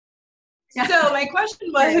So my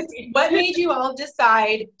question was, what made you all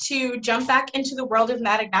decide to jump back into the world of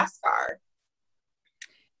Madagascar?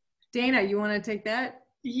 Dana, you want to take that?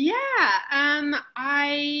 Yeah,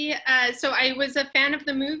 so I was a fan of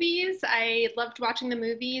the movies. I loved watching the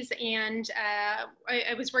movies, and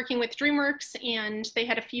I was working with DreamWorks, and they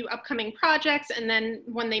had a few upcoming projects. And then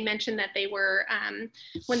when they mentioned that they were,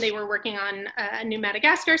 when they were working on a new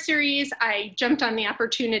Madagascar series, I jumped on the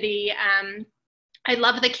opportunity. I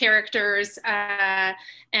love the characters,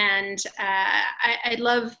 and I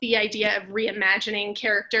love the idea of reimagining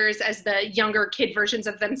characters as the younger kid versions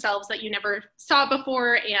of themselves that you never saw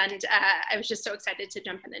before, and I was just so excited to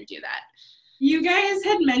jump in and do that. You guys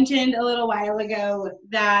had mentioned a little while ago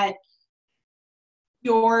that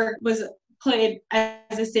New York was played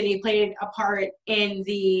as a city, played a part in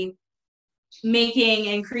the making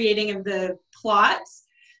and creating of the plots.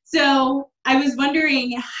 So I was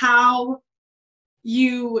wondering how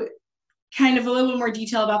you kind of a little more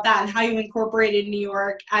detail about that and how you incorporated New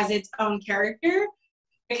York as its own character,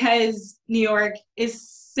 because New York is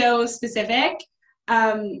so specific.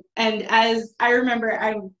 And as I remember,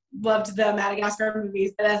 I loved the Madagascar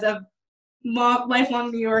movies, but as a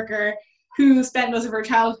lifelong New Yorker who spent most of her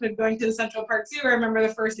childhood going to the Central Park Zoo, I remember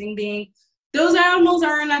the first thing being, those animals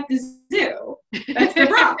aren't at the zoo. That's the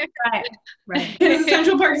problem. Right. Because the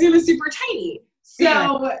Central Park Zoo is super tiny.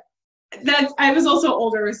 So I was also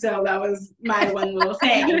older, so that was my one little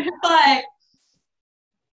thing. But I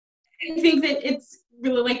think that it's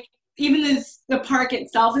really like, even the park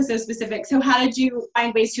itself is so specific. So how did you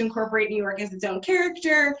find ways to incorporate New York as its own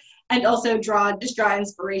character and also draw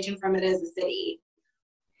inspiration from it as a city?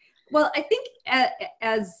 Well, I think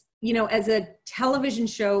as you know, as a television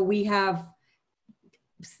show, we have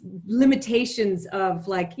limitations of,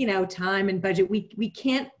 like, you know, time and budget. We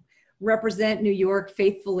can't represent New York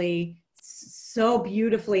faithfully so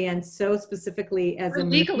beautifully and so specifically as or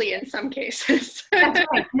legally in some cases. That's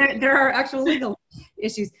right. There are actual legal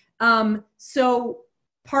issues. So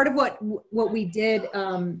part of what we did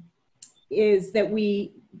is that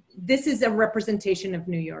this is a representation of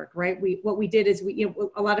New York, right? What we did is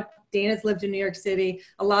a lot of Dana's lived in New York City.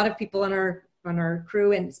 A lot of people on our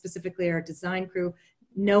crew, and specifically our design crew,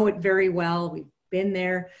 know it very well. We've been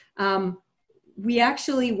there. We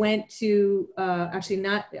actually went to,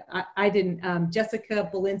 I didn't, Jessica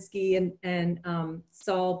Belinsky and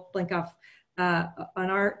Saul Blenkoff on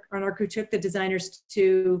our crew took the designers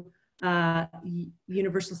to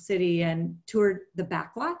Universal City and toured the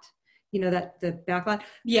backlot, the backlot.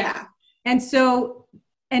 Yeah. And so,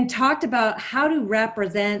 and talked about how to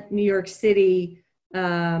represent New York City.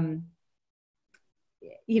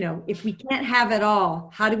 If we can't have it all,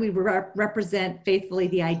 how do we represent faithfully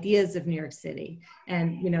the ideas of New York City?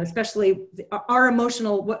 And, especially our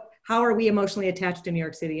how are we emotionally attached to New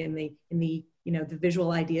York City in the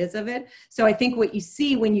visual ideas of it? So I think what you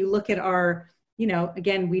see when you look at our,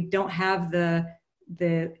 again, we don't have we're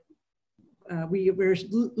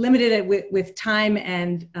limited with time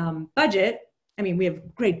and budget. I mean, we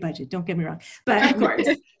have great budget, don't get me wrong, but of course.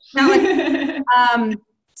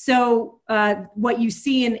 So what you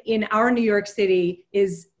see in our New York City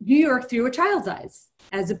is New York through a child's eyes,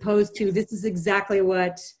 as opposed to this is exactly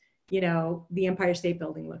what, the Empire State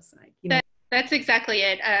Building looks like. That's exactly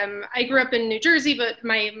it. I grew up in New Jersey, but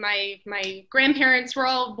my grandparents were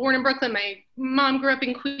all born in Brooklyn. My mom grew up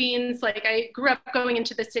in Queens. Like, I grew up going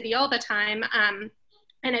into the city all the time.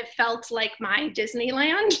 And it felt like my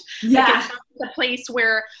Disneyland. Yeah. Like, it felt like a place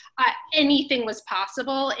where anything was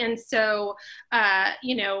possible. And so,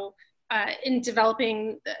 in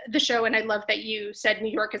developing the show, and I love that you said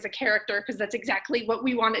New York as a character, because that's exactly what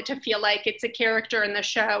we want it to feel like. It's a character in the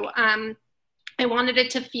show. I wanted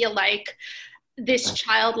it to feel like this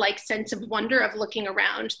childlike sense of wonder of looking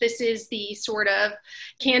around. This is the sort of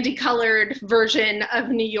candy-colored version of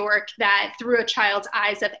New York that, through a child's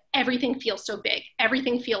eyes, of everything feels so big.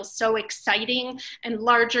 Everything feels so exciting and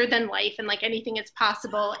larger than life, and like anything is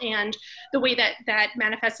possible. And the way that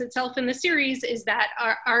manifests itself in the series is that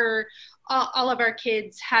all of our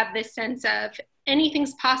kids have this sense of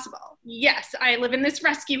anything's possible. Yes, I live in this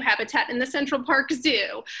rescue habitat in the Central Park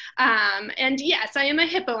Zoo. And yes, I am a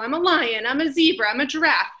hippo, I'm a lion, I'm a zebra, I'm a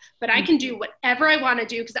giraffe, but I can do whatever I want to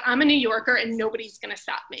do because I'm a New Yorker and nobody's going to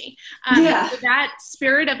stop me. So that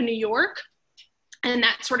spirit of New York and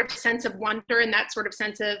that sort of sense of wonder and that sort of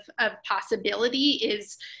sense of possibility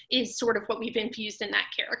is sort of what we've infused in that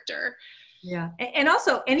character. Yeah. And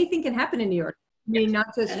also, anything can happen in New York. I mean,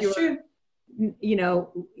 not just your,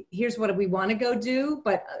 here's what we want to go do,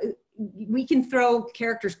 but we can throw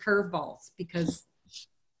characters curveballs because,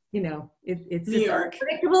 it's New York.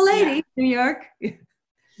 Predictable lady, New York.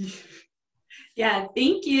 Yeah,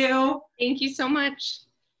 thank you. Thank you so much.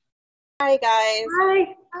 Hi, guys.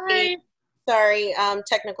 Hi. Bye. Sorry,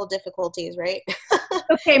 technical difficulties, right?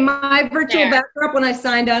 Okay, my virtual backdrop when I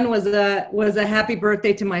signed on was a happy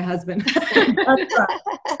birthday to my husband.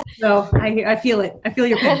 So I feel it. I feel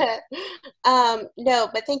your pain. No,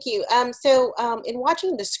 but thank you. So in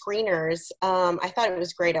watching the screeners, I thought it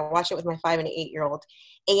was great. I watched it with my 5 and 8-year-old.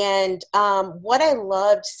 And what I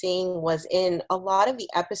loved seeing was in a lot of the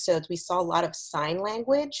episodes, we saw a lot of sign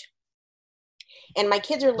language. And my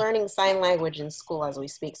kids are learning sign language in school as we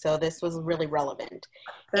speak, so this was really relevant.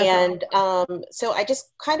 That's awesome. So I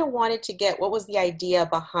just kind of wanted to get what was the idea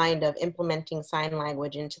behind of implementing sign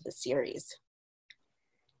language into the series.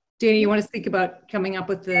 Dana, you want to speak about coming up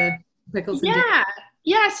with the pickles? Yeah.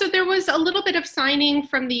 So there was a little bit of signing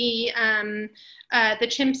from the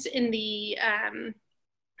chimps in the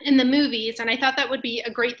movies, and I thought that would be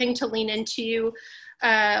a great thing to lean into.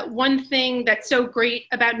 One thing that's so great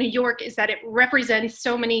about New York is that it represents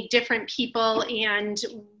so many different people, and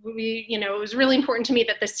it was really important to me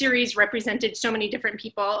that the series represented so many different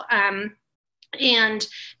people, and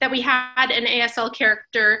that we had an ASL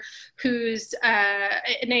character who's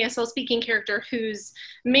an ASL speaking character whose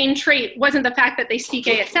main trait wasn't the fact that they speak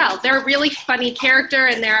ASL. They're a really funny character,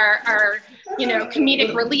 and there are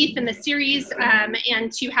comedic relief in the series,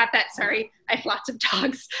 and to have that, sorry, I have lots of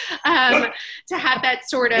dogs, to have that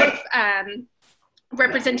sort of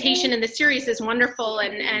representation in the series is wonderful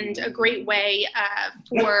and a great way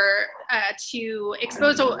to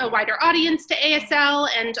expose a wider audience to ASL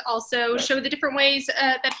and also show the different ways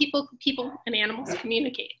that people and animals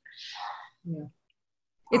communicate. Yeah.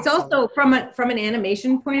 It's also from an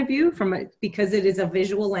animation point of view, because it is a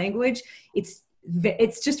visual language. It's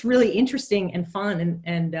just really interesting and fun,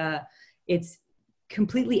 and it's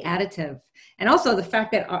completely additive. And also the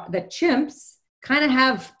fact that chimps kind of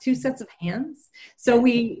have 2 sets of hands. So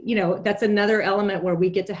that's another element where we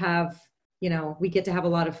get to have a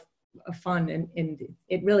lot of fun, and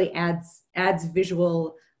it really adds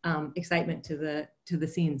visual excitement to the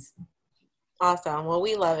scenes. Awesome. Well,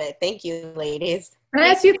 we love it. Thank you, ladies. Can I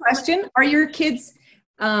ask you a question? Are your kids,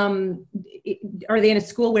 are they in a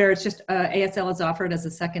school where it's just ASL is offered as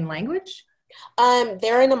a second language?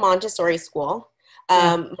 They're in a Montessori school.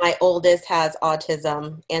 My oldest has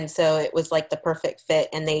autism, and so it was like the perfect fit,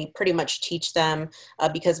 and they pretty much teach them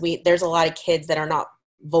because there's a lot of kids that are not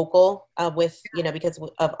vocal because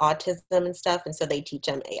of autism and stuff, and so they teach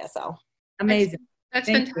them ASL. Amazing. That's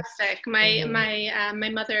fantastic. My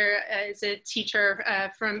mother is a teacher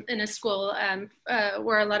in a school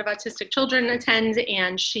where a lot of autistic children attend,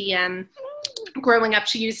 and she growing up,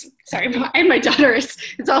 and my daughter is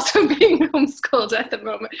also being homeschooled at the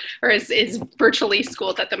moment, or is virtually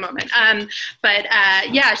schooled at the moment.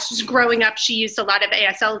 She's growing up. She used a lot of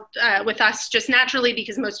ASL with us just naturally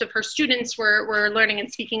because most of her students were learning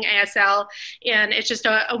and speaking ASL, and it's just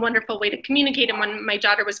a wonderful way to communicate. And when my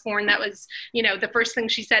daughter was born, that was, the first thing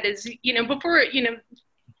she said is, before,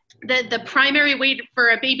 the primary way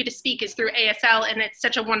for a baby to speak is through ASL, and it's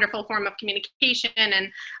such a wonderful form of communication.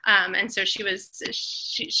 And so she was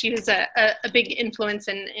a big influence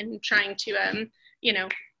in trying to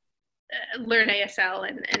learn ASL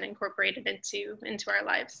and incorporate it into our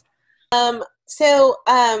lives. So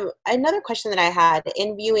another question that I had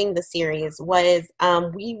in viewing the series was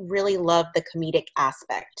we really love the comedic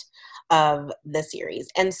aspect of the series,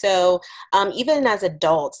 and so even as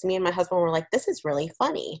adults, me and my husband were like, this is really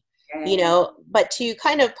funny. But to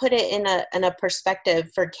kind of put it in a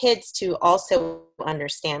perspective for kids to also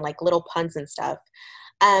understand, like little puns and stuff.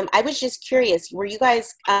 I was just curious, were you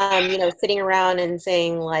guys, sitting around and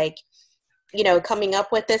saying like, coming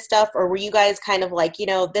up with this stuff, or were you guys kind of like,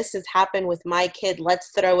 this has happened with my kid,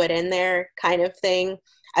 let's throw it in there kind of thing?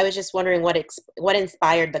 I was just wondering what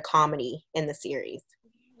inspired the comedy in the series.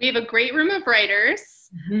 We have a great room of writers.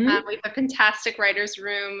 Mm-hmm. We have a fantastic writers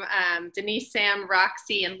room. Denise, Sam,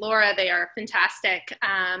 Roxy, and Laura, they are fantastic.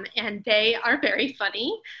 And they are very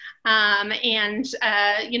funny. Sometimes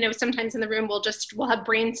in the room we'll have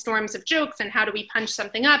brainstorms of jokes and how do we punch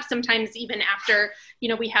something up. Sometimes even after,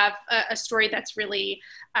 we have a story that's really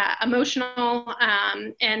emotional,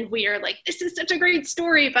 and we are like, this is such a great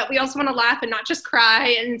story, but we also want to laugh and not just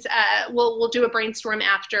cry. And we'll do a brainstorm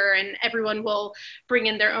after, and everyone will bring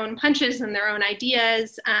in their own punches and their own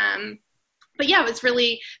ideas. But yeah, it was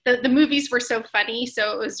really, the movies were so funny,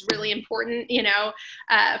 so it was really important,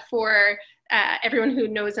 for everyone who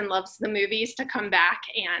knows and loves the movies to come back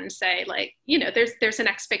and say, like, there's an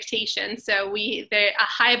expectation. So a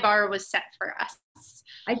high bar was set for us.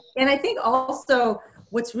 I think also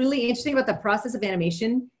what's really interesting about the process of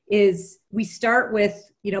animation is we start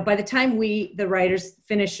with, you know, by the time the writers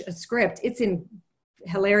finish a script, it's in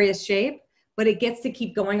hilarious shape, but it gets to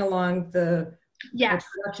keep going along the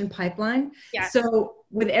production pipeline. Yes. So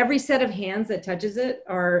with every set of hands that touches it,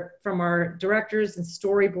 are from our directors and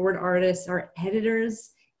storyboard artists, our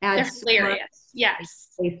editors, they're hilarious. Yes.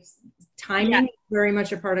 Timing is very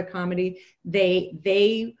much a part of comedy.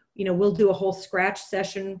 They you know, we'll do a whole scratch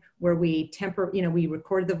session where we we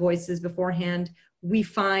record the voices beforehand. We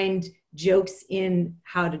find jokes in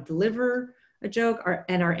how to deliver a joke,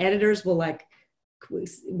 and our editors will, like,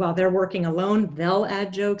 while they're working alone, they'll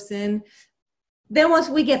add jokes in. Then once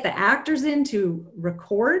we get the actors in to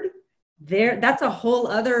record, that's a whole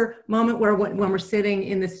other moment where when we're sitting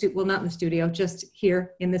in the studio, well, not in the studio, just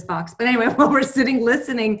here in this box. But anyway, when we're sitting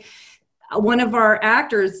listening, one of our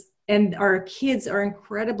actors, and our kids are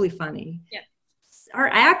incredibly funny. Yeah. Our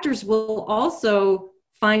actors will also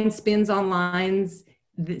find spins on lines.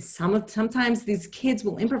 Sometimes these kids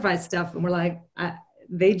will improvise stuff, and we're like,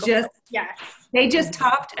 they just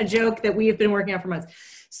topped a joke that we have been working on for months.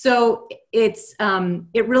 So it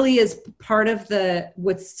really is part of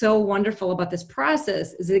what's so wonderful about this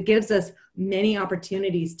process is it gives us many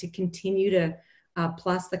opportunities to continue to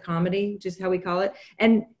plus the comedy, which is how we call it.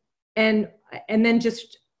 And then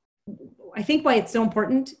just, I think why it's so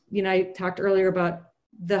important, you know, I talked earlier about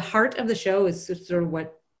the heart of the show is sort of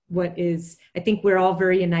what is, I think we're all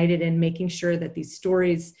very united in making sure that these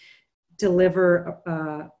stories deliver,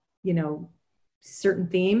 you know, certain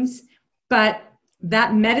themes, but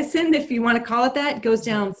that medicine, if you want to call it that, goes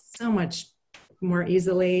down so much more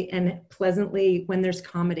easily and pleasantly when there's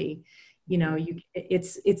comedy. You know,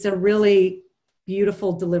 it's a really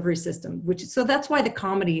beautiful delivery system, so that's why the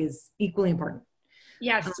comedy is equally important.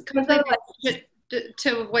 Yes, completely.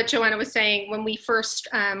 To what Johanna was saying, when we first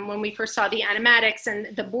saw the animatics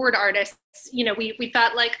and the board artists, you know, we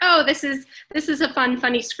thought like, oh, this is a fun,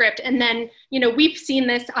 funny script. And then, you know, we've seen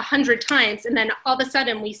this 100 times, and then all of a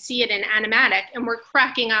sudden we see it in animatic and we're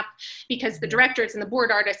cracking up because the directors and the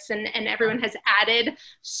board artists and everyone has added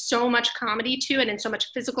so much comedy to it and so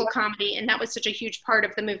much physical comedy. And that was such a huge part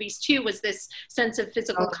of the movies too, was this sense of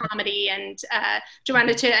physical comedy. And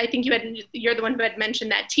Johanna, I think you're the one who had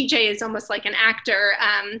mentioned that TJ is almost like an actor.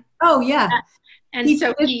 Oh yeah. And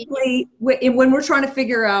so when we're trying to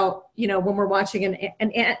figure out, you know, when we're watching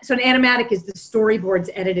so an animatic is the storyboards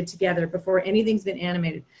edited together before anything's been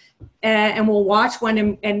animated, and we'll watch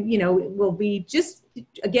one and you know, we'll be just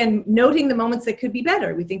again noting the moments that could be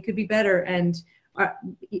better, we think could be better, and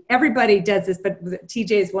everybody does this, but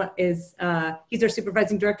TJ is he's our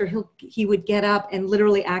supervising director. He would get up and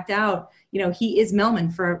literally act out, you know, he is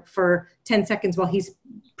Melman for 10 seconds while he's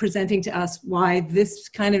presenting to us why this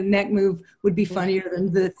kind of neck move would be funnier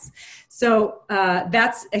than this. So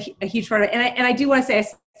that's a huge part of it. And I do want to say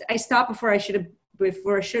I stopped before I should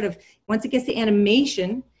have. Once it gets to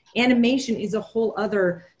animation is a whole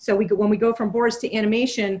other. So when we go from boards to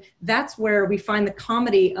animation, that's where we find the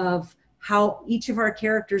comedy of how each of our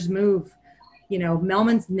characters move. You know,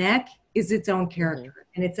 Melman's neck is its own character,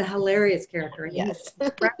 and it's a hilarious character. Yes.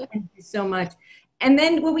 So much. And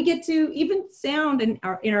then when we get to even sound in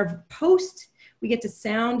our post, we get to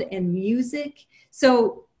sound and music.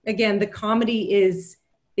 So again, the comedy is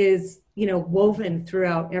you know, woven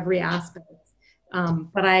throughout every aspect.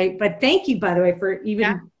 But thank you, by the way, for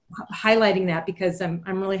even highlighting that, because I'm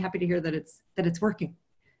really happy to hear that it's working.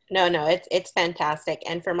 No, it's fantastic.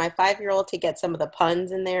 And for my 5-year-old to get some of the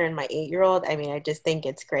puns in there and my 8-year-old, I mean, I just think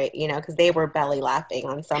it's great, you know, because they were belly laughing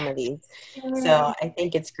on some of these. So I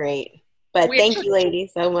think it's great. But thank you,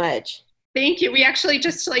 ladies, so much. Thank you. We actually,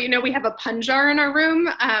 just to let you know, we have a pun jar in our room,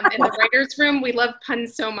 in the writer's room. We love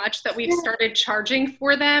puns so much that we've started charging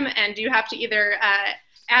for them. And you have to either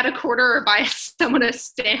add a quarter or buy someone a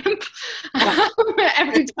stamp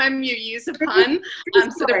every time you use a pun.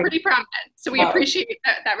 So they're pretty prominent. So we appreciate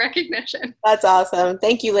that recognition. That's awesome.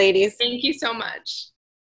 Thank you, ladies. Thank you so much.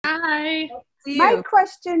 Bye. My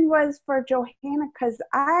question was for Johanna, because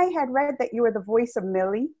I had read that you were the voice of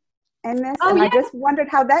Millie in this, I just wondered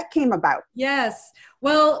how that came about. Yes.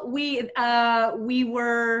 Well, we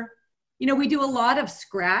were, you know, we do a lot of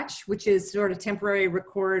scratch, which is sort of temporary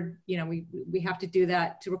record. You know, we have to do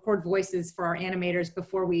that to record voices for our animators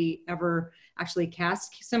before we ever actually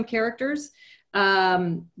cast some characters,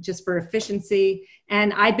 just for efficiency.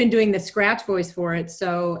 And I'd been doing the scratch voice for it.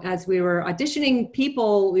 So as we were auditioning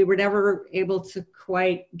people, we were never able to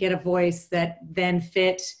quite get a voice that then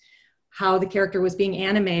fit how the character was being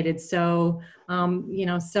animated. So, you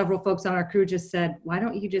know, several folks on our crew just said, why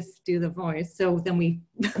don't you just do the voice? So then we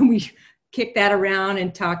kicked that around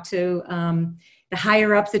and talked to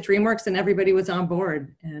higher ups at DreamWorks, and everybody was on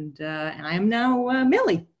board. And I am now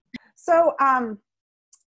Millie. So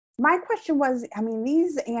my question was, I mean,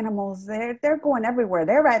 these animals, they're going everywhere.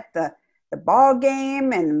 They're at the ball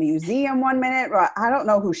game and the museum one minute. Well, I don't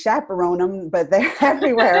know who chaperone them, but they're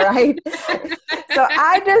everywhere, right? So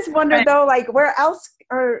I just wonder though, like, where else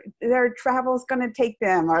are their travels going to take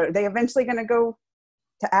them? Are they eventually going to go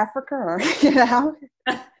to Africa, or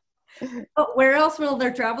Oh, where else will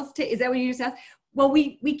their travels take? Is that what you just asked? Well,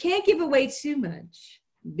 we can't give away too much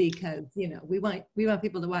because we want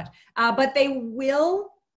people to watch. But they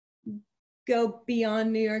will go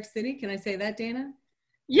beyond New York City. Can I say that, Dana?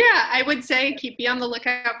 Yeah, I would say be on the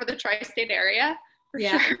lookout for the tri-state area. For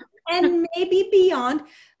sure. And maybe beyond.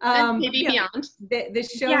 And maybe beyond. The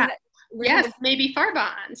show. Yeah. Yes, maybe far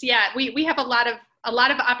beyond. Yeah, we have a lot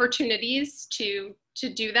of opportunities to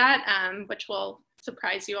do that, which will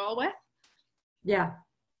surprise you all with. Yeah.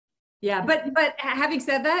 But having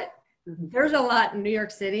said that, there's a lot in New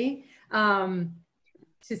York City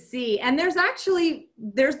to see, and there's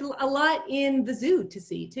a lot in the zoo to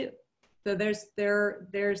see too. So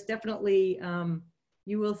there's definitely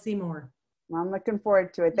you will see more. Well, I'm looking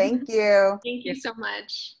forward to it. Thank you. Thank you so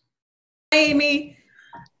much. Hi, Amy.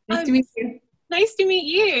 Nice to meet you. Nice to meet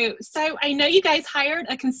you. So I know you guys hired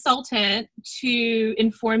a consultant to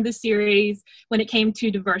inform the series when it came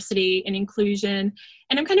to diversity and inclusion.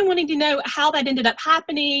 And I'm kind of wanting to know how that ended up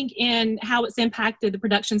happening and how it's impacted the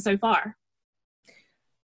production so far.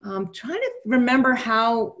 I'm trying to remember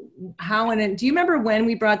how do you remember when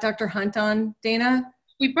we brought Dr. Hunt on, Dana?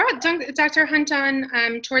 We brought Dr. Hunt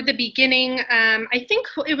on toward the beginning. I think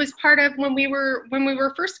it was part of when we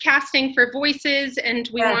were first casting for voices, and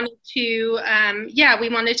we wanted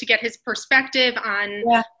to get his perspective on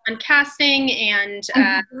casting and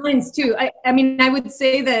designs too. I mean, I would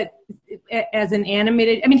say that as an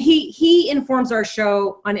animated, I mean, he informs our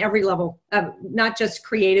show on every level, not just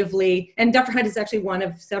creatively. And Dr. Hunt is actually one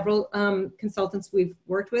of several consultants we've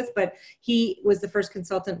worked with, but he was the first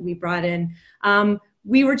consultant we brought in.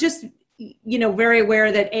 We were just, very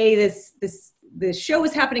aware that this show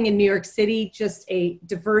was happening in New York City, just a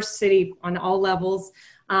diverse city on all levels.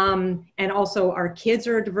 And also our kids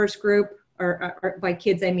are a diverse group, or by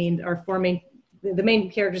kids, I mean, are forming the main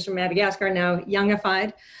characters from Madagascar are now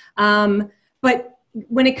youngified. But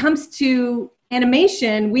when it comes to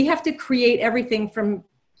animation, we have to create everything from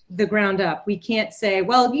the ground up. We can't say,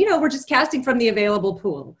 well, we're just casting from the available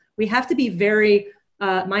pool. We have to be very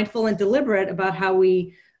mindful and deliberate about how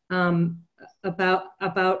we about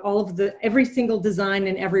all of every single design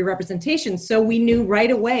and every representation. So we knew right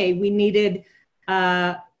away we needed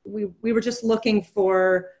we were just looking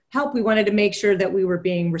for help. We wanted to make sure that we were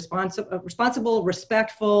being responsible,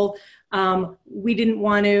 respectful. We didn't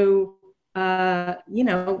want to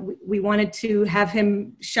we wanted to have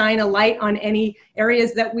him shine a light on any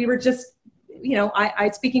areas that we were just I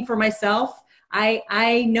speaking for myself.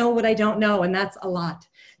 I know what I don't know, and that's a lot.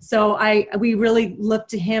 So we really look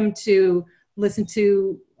to him to listen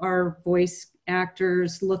to our voice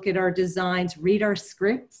actors, look at our designs, read our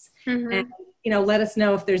scripts, and let us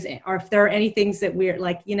know if there are any things that we're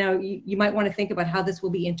like, you might want to think about how this will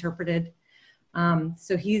be interpreted.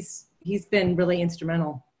 So he's been really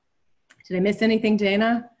instrumental. Did I miss anything,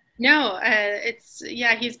 Dana? No,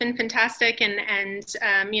 he's been fantastic. And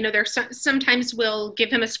there's sometimes we'll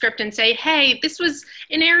give him a script and say, hey, this was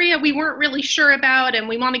an area we weren't really sure about, and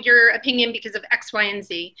we wanted your opinion because of X, Y, and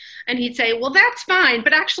Z. And he'd say, well, that's fine,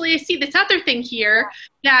 but actually I see this other thing here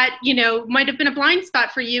that, might have been a blind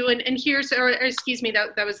spot for you. And here's, or excuse me,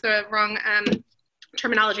 that was the wrong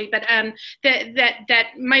terminology, but that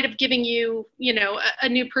might have given you, a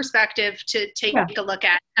new perspective to take a look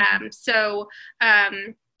at.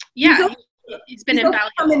 He's been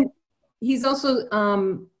invaluable. He's also,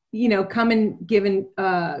 come and given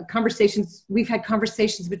conversations. We've had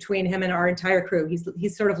conversations between him and our entire crew.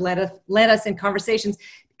 He's sort of led us in conversations,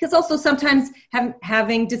 because also sometimes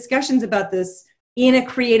having discussions about this in a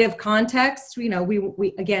creative context. We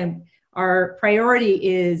again, our priority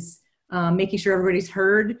is making sure everybody's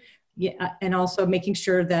heard, and also making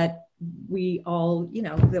sure that we all,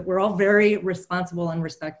 that we're all very responsible and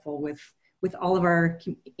respectful with all of our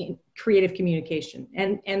creative communication,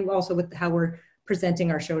 and also with how we're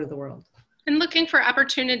presenting our show to the world. And looking for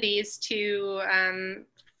opportunities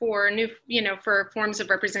for new, for forms of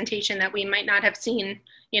representation that we might not have seen,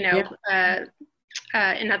 in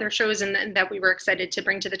other shows, and that we were excited to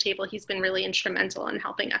bring to the table. He's been really instrumental in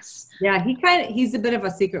helping us. Yeah, he's a bit of a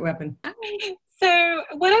secret weapon. So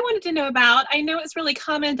what I wanted to know about, I know it's really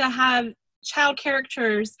common to have child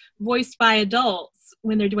characters voiced by adults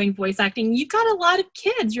when they're doing voice acting. You've got a lot of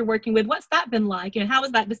kids you're working with. What's that been like? And how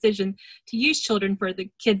was that decision to use children for the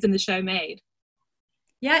kids in the show made?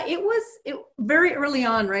 Yeah, it was very early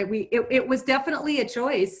on, right? It was definitely a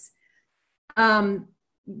choice. I'll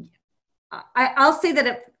say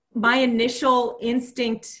that my initial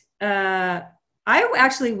instinct, I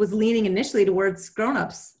actually was leaning initially towards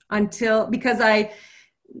grownups because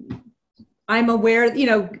I'm aware,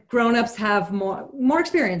 grownups have more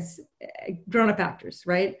experience, grown-up actors,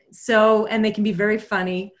 right? So, and they can be very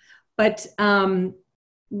funny, but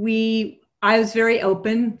I was very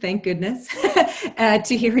open, thank goodness,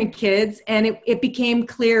 to hearing kids. And it became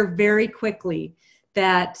clear very quickly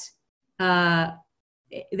that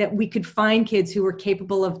we could find kids who were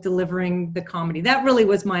capable of delivering the comedy. That really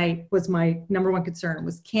was my number one concern,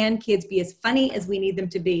 was, can kids be as funny as we need them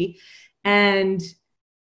to be? And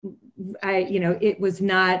it was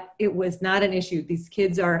not an issue. These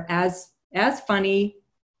kids are as funny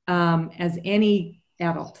as any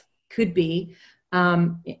adult could be.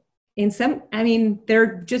 They're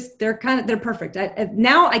perfect.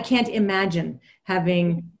 Now I can't imagine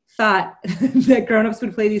having thought that grownups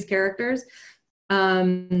would play these characters.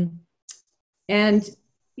 And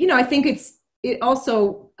I think it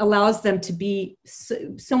also allows them to be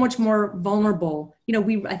so much more vulnerable.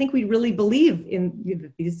 I think we really believe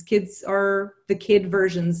in these kids are the kid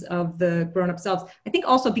versions of the grown-up selves. I think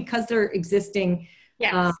also because they're existing.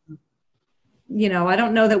 Yes. I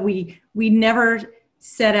don't know that we never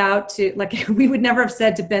set out to, like, we would never have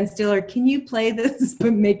said to Ben Stiller, can you play this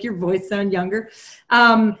but make your voice sound younger?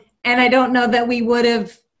 And I don't know that we would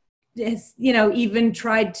have, even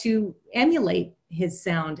tried to emulate his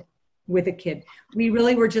sound with a kid. We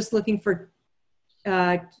really were just looking for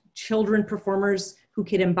children performers who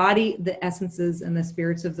could embody the essences and the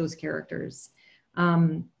spirits of those characters.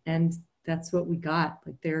 And that's what we got.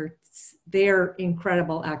 Like, they're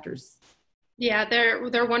incredible actors. Yeah,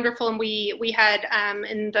 they're wonderful. And we had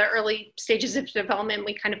in the early stages of development,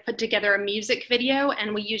 we kind of put together a music video,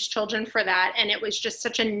 and we used children for that. And it was just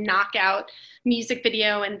such a knockout music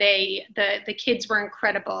video, and the kids were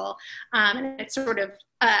incredible. And it sort of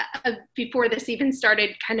before this even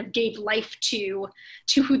started, kind of gave life to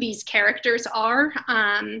who these characters are.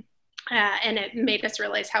 And it made us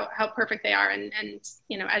realize how perfect they are. And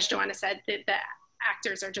as Johanna said, the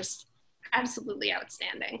actors are just absolutely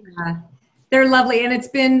outstanding. They're lovely. And it's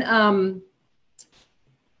been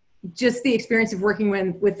just the experience of working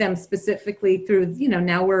with them specifically through,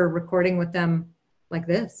 now we're recording with them like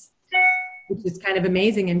this, which is kind of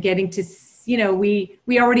amazing. And getting to, we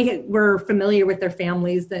already were familiar with their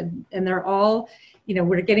families, and they're all,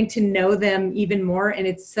 we're getting to know them even more. And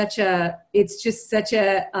it's just such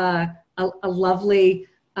a lovely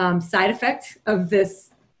side effect of this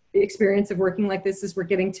experience of working like this, is we're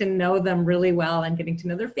getting to know them really well and getting to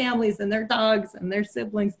know their families and their dogs and their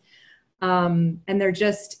siblings. And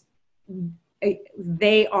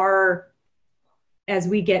they are, as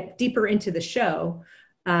we get deeper into the show,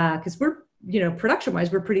 because we're, production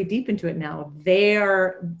wise, we're pretty deep into it now. They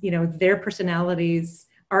are, their personalities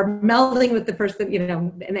are melding with the person,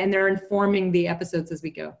 and they're informing the episodes as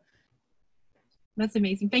we go. That's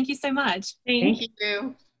amazing. Thank you so much. Thank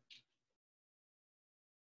you.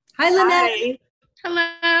 Hi, Lynette. Hi.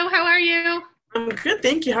 Hello, how are you? I'm good,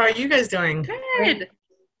 thank you. How are you guys doing? Good.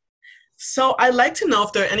 So I'd like to know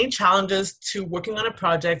if there are any challenges to working on a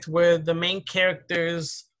project where the main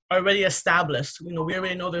characters are already established. We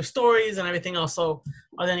already know their stories and everything else. So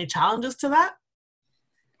are there any challenges to that?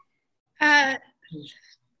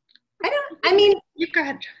 You go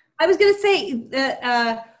ahead. I was going to say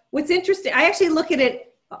that what's interesting, I actually look at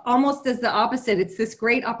it almost as the opposite. It's this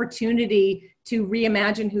great opportunity to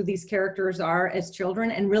reimagine who these characters are as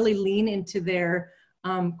children and really lean into their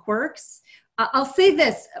quirks. I'll say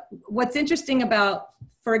this, what's interesting about,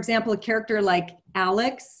 for example, a character like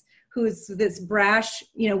Alex, who's this brash,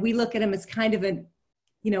 we look at him as kind of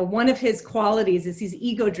one of his qualities is he's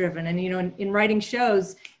ego-driven. And, in writing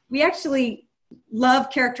shows, we actually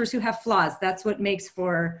love characters who have flaws. That's what makes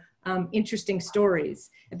for interesting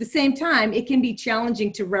stories. At the same time, it can be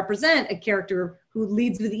challenging to represent a character who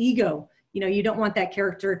leads with ego. You don't want that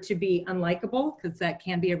character to be unlikable, because that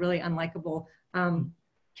can be a really unlikable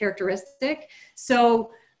characteristic.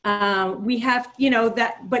 So we have,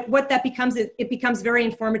 that, but what that becomes, it becomes very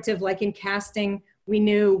informative. Like in casting, we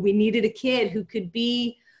knew we needed a kid who could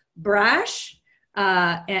be brash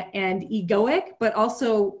and egoic, but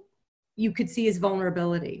also you could see his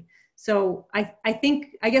vulnerability. So I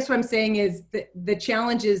guess what I'm saying is that the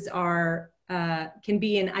challenges are, can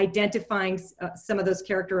be in identifying some of those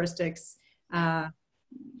characteristics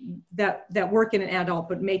that work in an adult,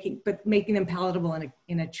 but making them palatable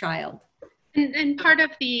in a child. And part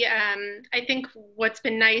of the, I think what's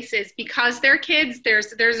been nice is because they're kids,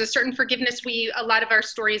 there's a certain forgiveness. A lot of our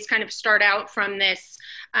stories kind of start out from this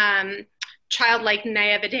childlike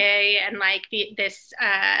naivete and like this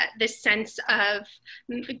sense of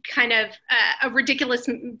kind of a ridiculous,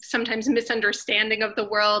 sometimes misunderstanding of the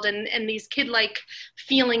world, and these kid-like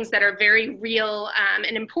feelings that are very real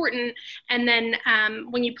and important. And then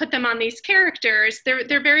when you put them on these characters,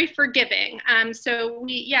 they're very forgiving. So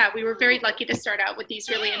we were very lucky to start out with these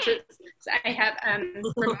really interesting. I have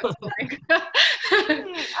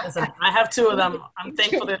Listen, I have two of them. I'm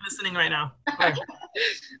thankful they're listening right now.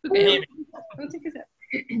 Okay. I'll take a sip.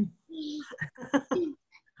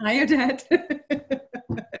 Hi, Odette.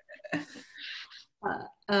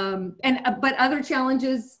 But other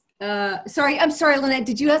challenges. I'm sorry, Lynette.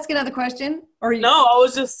 Did you ask another question? Or No, I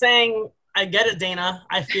was just saying. I get it, Dana.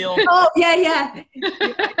 I feel. Oh yeah.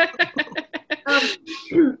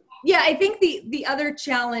 Yeah, I think the other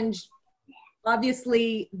challenge.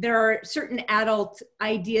 Obviously, there are certain adult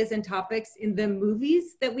ideas and topics in the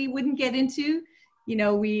movies that we wouldn't get into. You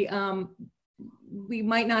know, we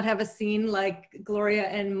might not have a scene like Gloria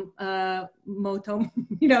and Moto.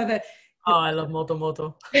 You know Oh, I love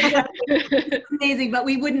Moto. Amazing, but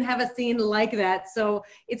we wouldn't have a scene like that. So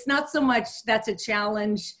it's not so much that's a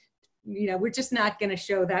challenge. You know, we're just not going to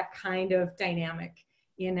show that kind of dynamic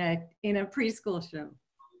in a preschool show.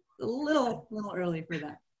 A little early for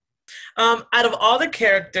that. Out of all the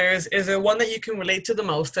characters, is there one that you can relate to the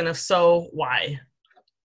most? And if so, why?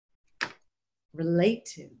 Relate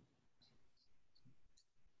to?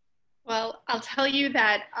 Well, I'll tell you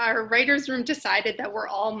that our writer's room decided that we're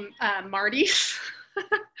all Martys.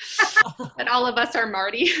 That all of us are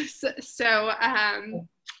Martys. So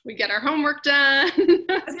we get our homework done.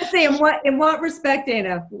 I was gonna say, in what respect,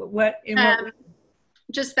 Dana?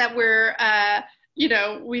 Just that we're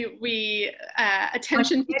we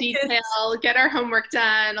attention to detail, get our homework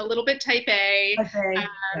done, a little bit type A. Okay.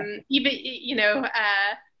 Even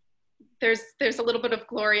there's a little bit of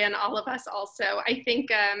Gloria in all of us also. I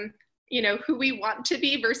think who we want to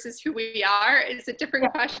be versus who we are is a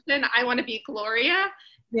different question. I want to be Gloria.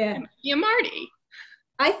 Yeah. Be a Marty.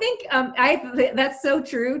 I think that's so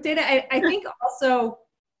true, Dana. I think also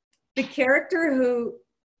the character who,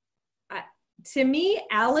 to me,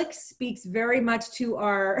 Alex speaks very much to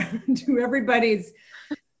to everybody's,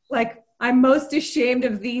 like, I'm most ashamed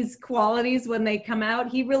of these qualities when they come out.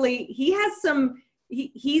 He has some,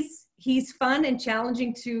 he's fun and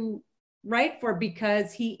challenging to write for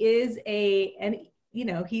because he is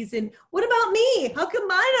he's in, what about me? How come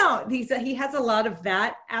I don't? He has a lot of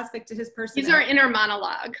that aspect to his personality. He's our inner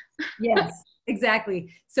monologue. Yes,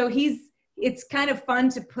 exactly. So it's kind of fun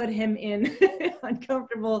to put him in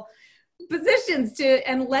uncomfortable positions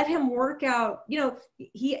and let him work out.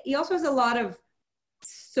 He also has a lot of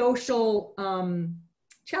social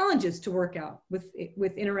challenges to work out with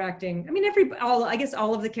interacting. I mean, I guess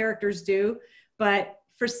all of the characters do, but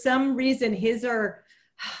for some reason his are,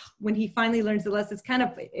 when he finally learns the lesson,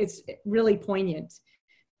 it's really poignant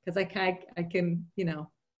because I can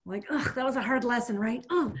like, oh, that was a hard lesson, right?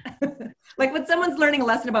 Oh, like when someone's learning a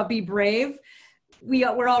lesson about be brave,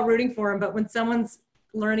 we're all rooting for him, but when someone's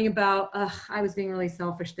learning about, I was being really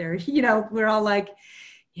selfish there. We're all like,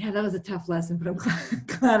 yeah, that was a tough lesson, but I'm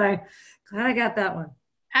glad I got that one.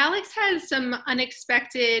 Alex has some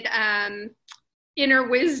unexpected inner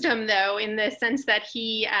wisdom, though, in the sense that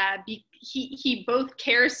he both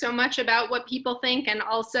cares so much about what people think and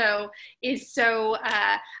also is so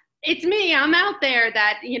it's me, I'm out there,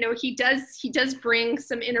 that he does bring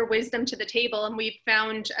some inner wisdom to the table, and we've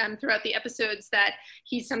found throughout the episodes that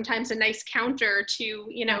he's sometimes a nice counter to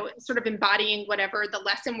sort of embodying whatever the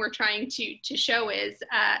lesson we're trying to show is,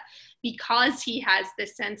 because he has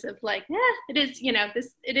this sense of like, it is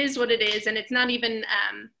it is what it is, and it's not even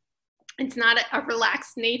it's not a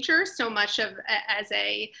relaxed nature so much of as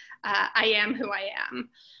a I am who I am.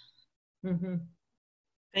 Mm-hmm.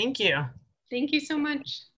 Thank you. Thank you so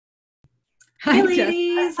much. Hi,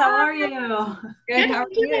 ladies. How are you? Good. How are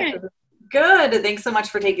you? Good. Thanks so much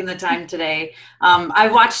for taking the time today. I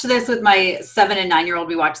watched this with my 7 and 9-year-old.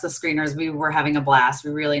 We watched the screeners. We were having a blast.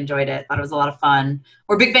 We really enjoyed it. Thought it was a lot of fun.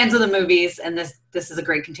 We're big fans of the movies, and this is a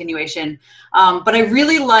great continuation. But I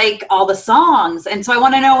really like all the songs, and so I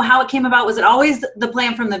want to know how it came about. Was it always the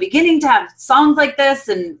plan from the beginning to have songs like this,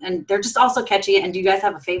 and they're just also catchy? And do you guys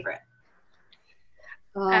have a favorite?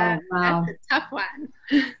 Oh, wow. That's a tough one.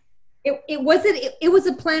 It was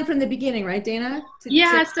a plan from the beginning, right, Dana?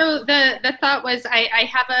 So the thought was I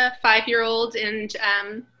have a 5-year-old, and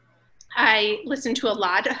I listened to a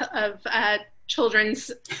lot of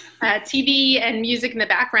children's TV and music in the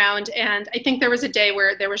background. And I think there was a day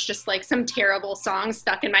where there was just like some terrible song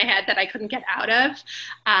stuck in my head that I couldn't get out of.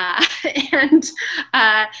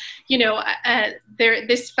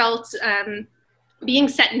 This felt, being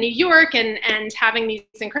set in New York and having these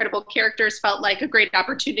incredible characters felt like a great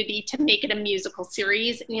opportunity to make it a musical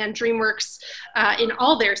series. And DreamWorks, in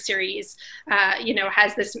all their series,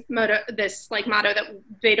 has this motto that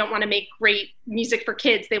they don't want to make great music for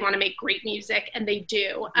kids, they want to make great music, and they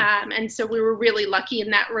do. And so we were really lucky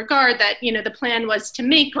in that regard that, the plan was to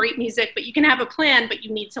make great music, but you can have a plan, but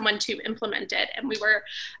you need someone to implement it. And we were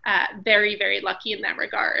very, very lucky in that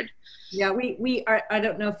regard. Yeah, we are, I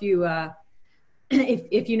don't know if you,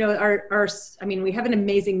 if you know we have an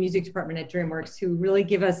amazing music department at DreamWorks who really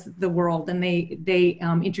give us the world, and they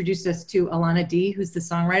introduced us to Alana D, who's the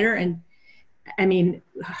songwriter, and I mean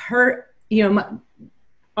her, the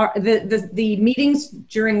meetings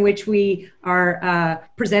during which we are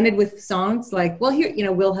presented with songs, like, well, here,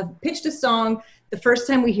 we'll have pitched a song. The first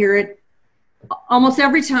time we hear it, almost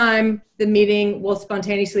every time the meeting will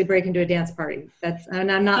spontaneously break into a dance party.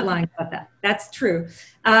 And I'm not lying about that. That's true.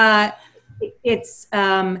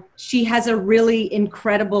 She has a really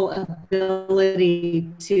incredible ability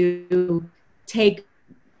to take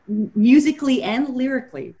musically and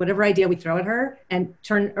lyrically whatever idea we throw at her and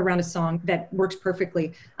turn around a song that works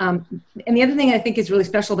perfectly. And the other thing I think is really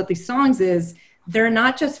special about these songs is they're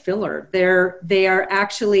not just filler. They are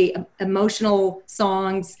actually emotional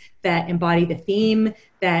songs that embody the theme,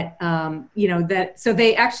 so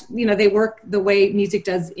they actually, they work the way music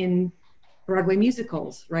does in Broadway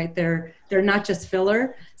musicals, right? They're not just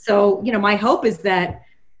filler. So, my hope is that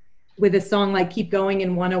with a song like Keep Going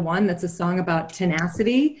in 101, that's a song about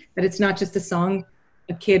tenacity, that it's not just a song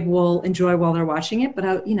a kid will enjoy while they're watching it,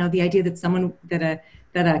 but the idea that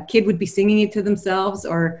that a kid would be singing it to themselves,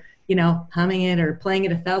 or, humming it or playing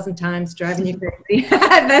it 1,000 times, driving you crazy.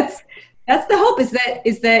 That's the hope, is that,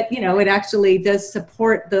 it actually does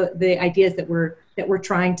support the ideas that we're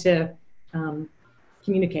trying to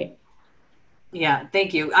communicate. Yeah,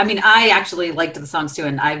 thank you. I mean, I actually liked the songs too,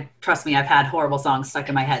 and trust me, I've had horrible songs stuck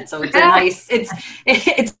in my head. So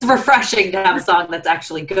it's refreshing to have a song that's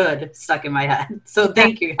actually good stuck in my head. So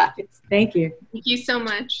thank you guys. Thank you. Thank you so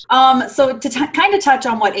much. So to kind of touch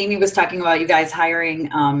on what Amy was talking about, you guys hiring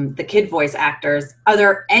the kid voice actors. Are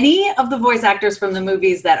there any of the voice actors from the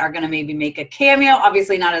movies that are going to maybe make a cameo?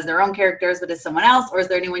 Obviously not as their own characters, but as someone else. Or is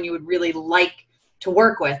there anyone you would really like to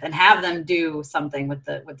work with and have them do something with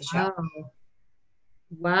the show?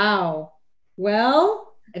 Wow.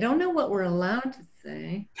 Well, I don't know what we're allowed to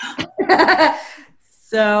say.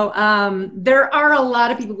 So there are a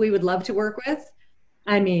lot of people we would love to work with.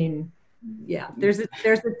 I mean, yeah, there's a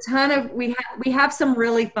ton of, we have some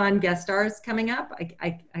really fun guest stars coming up.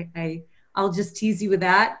 I'll just tease you with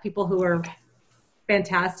that. People who are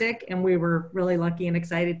fantastic and we were really lucky and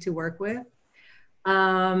excited to work with.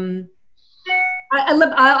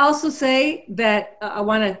 I also say that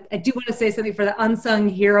I do want to say something for the unsung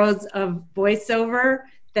heroes of voiceover,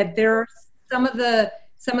 that there are some of the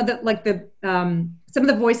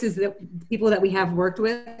voices that people that we have worked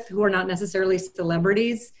with who are not necessarily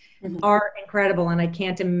celebrities are incredible, and I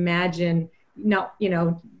can't imagine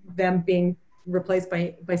them being replaced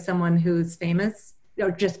by someone who's famous,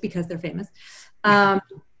 or just because they're famous.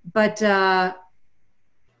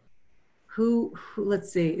 Who, let's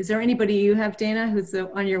see, is there anybody you have, Dana, who's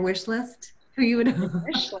on your wish list? Who you would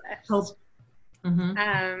wish list?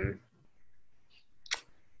 I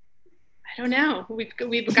don't know.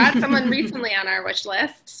 We've got someone recently on our wish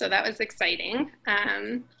list, so that was exciting.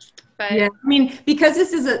 But yeah, I mean, because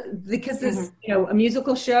this is a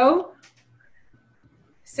musical show,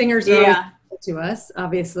 singers are to us,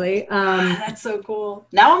 obviously. That's so cool.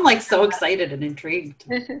 Now I'm like so excited and intrigued.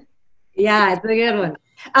 Yeah, it's a good one.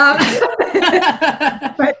 But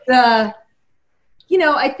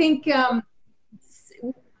I think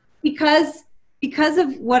because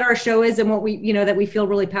of what our show is and what we that we feel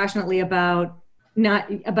really passionately about, not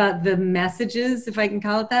about the messages, if I can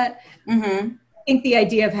call it that. I think the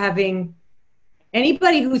idea of having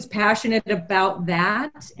anybody who's passionate about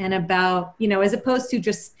that, and about as opposed to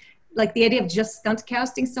just like the idea of just stunt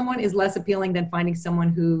casting someone, is less appealing than finding someone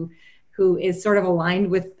who is sort of aligned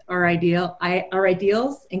with our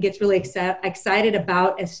ideals and gets really excited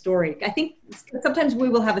about a story. I think sometimes we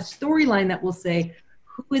will have a storyline that will say,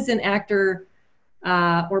 who is an actor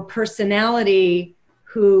or personality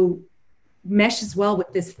who meshes well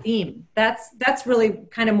with this theme? That's really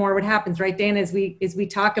kind of more what happens, right, Dan? As we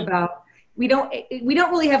talk about, we don't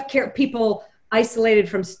really have people isolated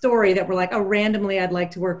from story that we're like, oh, randomly I'd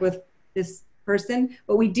like to work with this person,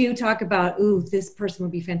 but we do talk about, ooh, this person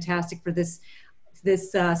would be fantastic for this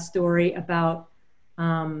story about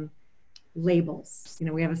labels. You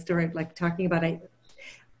know, we have a story like talking about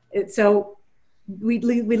so we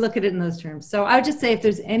look at it in those terms. So I would just say if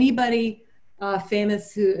there's anybody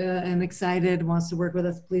famous who and excited wants to work with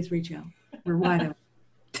us, please reach out. We're wide open.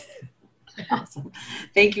 Awesome.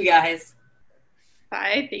 Thank you, guys.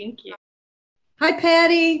 Bye. Thank you. Hi,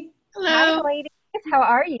 Patty. Hello. Hi, ladies. How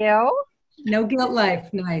are you? No Guilt Life.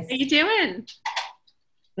 Nice. How you doing?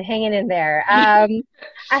 I'm hanging in there. I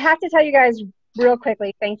have to tell you guys real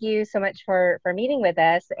quickly, thank you so much for meeting with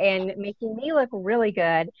us and making me look really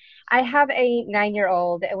good. I have a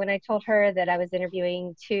 9-year-old, and when I told her that I was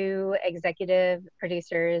interviewing 2 executive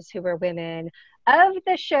producers who were women of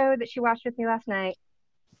the show that she watched with me last night,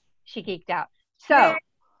 she geeked out. So, oh,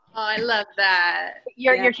 I love that.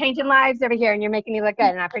 You're changing lives over here, and you're making me look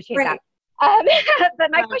good, and I appreciate Great. that. But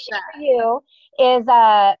my question for you is,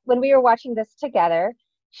 when we were watching this together,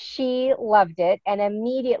 she loved it, and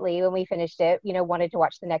immediately when we finished it, wanted to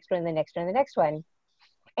watch the next one and the next one and the next one.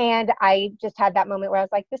 And I just had that moment where I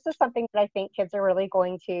was like, this is something that I think kids are really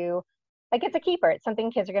going to, like, it's a keeper. It's something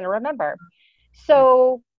kids are going to remember.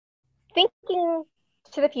 So thinking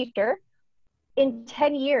to the future, in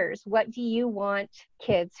 10 years, what do you want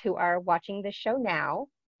kids who are watching this show now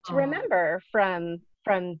to remember from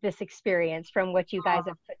this experience, from what you guys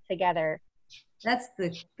have put together? That's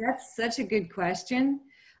such a good question.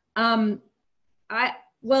 To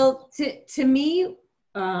me,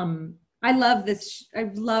 I love this. I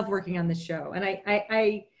love working on this show, and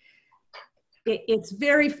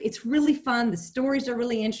it's really fun. The stories are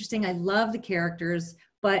really interesting. I love the characters,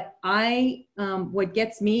 but what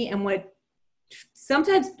gets me and what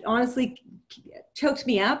sometimes honestly chokes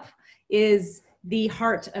me up is the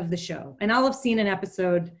heart of the show. And I'll have seen an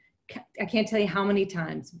episode, I can't tell you how many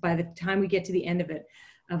times by the time we get to the end of it,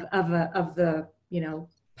 of the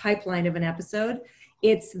pipeline of an episode.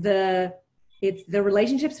 It's the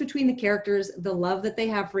relationships between the characters, the love that they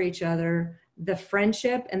have for each other, the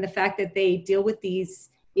friendship, and the fact that they deal with these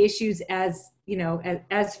issues as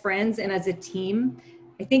friends and as a team,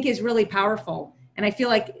 I think is really powerful. And I feel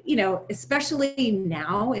like, especially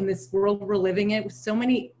now in this world we're living in with so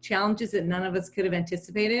many challenges that none of us could have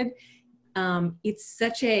anticipated, it's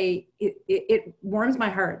such it warms my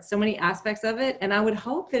heart, so many aspects of it. And I would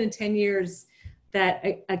hope that in 10 years that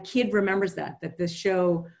a kid remembers that the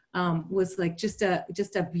show was like just a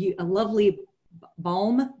lovely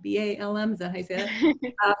balm, B-A-L-M, is that how you say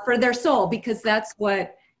it? For their soul, because that's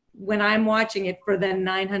what, when I'm watching it for the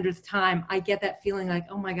 900th time, I get that feeling like,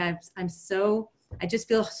 oh my God, I just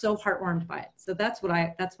feel so heartwarmed by it. So that's what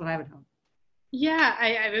I would hope. Yeah, I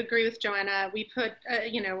agree with Johanna. We put,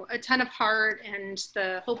 a ton of heart, and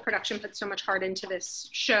the whole production put so much heart into this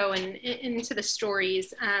show and into the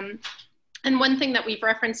stories. And one thing that we've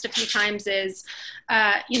referenced a few times is,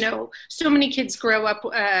 so many kids grow up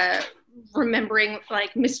remembering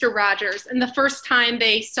like Mr. Rogers, and the first time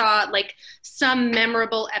they saw like some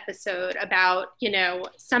memorable episode about,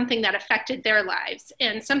 something that affected their lives.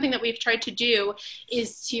 And something that we've tried to do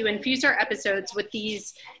is to infuse our episodes with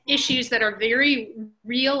these issues that are very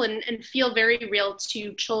real and feel very real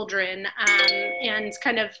to children, and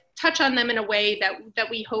kind of touch on them in a way that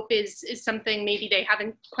we hope is something maybe they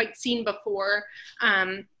haven't quite seen before.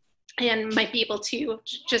 And might be able to,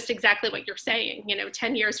 just exactly what you're saying,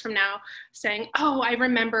 10 years from now saying, oh, I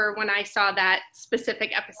remember when I saw that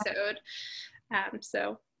specific episode.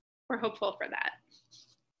 So we're hopeful for that.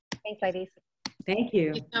 Thanks, ladies. Thank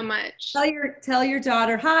you. Thank you so much. Tell your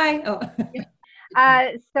daughter hi. Oh.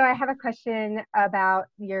 So I have a question about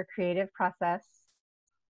your creative process.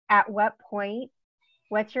 At what point,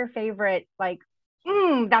 what's your favorite, like,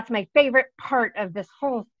 that's my favorite part of this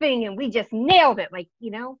whole thing, and we just nailed it, like,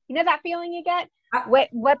 you know that feeling you get?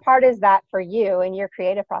 What part is that for you in your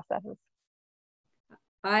creative processes?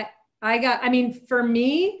 For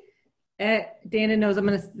me, Dana knows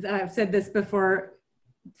I've said this before.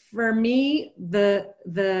 For me,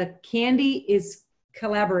 the candy is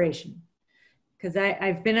collaboration, because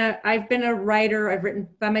I've been a writer. I've written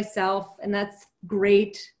by myself, and that's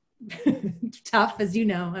great. Tough, as you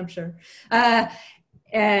know, I'm sure.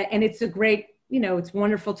 And it's a great, it's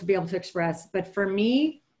wonderful to be able to express. But for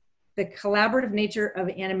me, the collaborative nature of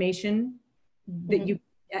animation that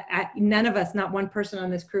none of us, not one person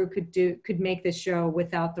on this crew could make this show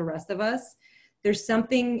without the rest of us. There's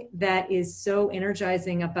something that is so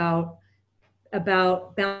energizing about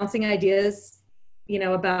bouncing ideas,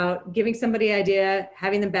 about giving somebody an idea,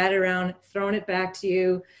 having them bat it around, throwing it back to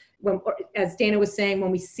you, as Dana was saying,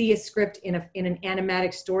 when we see a script in an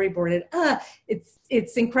animatic storyboard,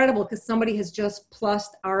 it's incredible because somebody has just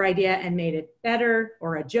plussed our idea and made it better,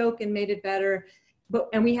 or a joke and made it better.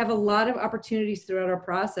 And we have a lot of opportunities throughout our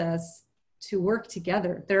process to work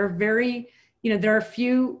together. There are a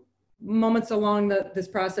few moments along this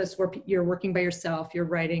process where you're working by yourself, you're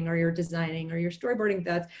writing or you're designing or you're storyboarding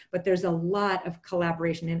that, but there's a lot of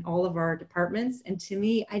collaboration in all of our departments. And to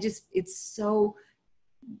me, it's so,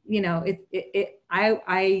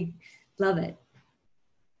 I love it.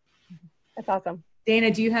 That's awesome.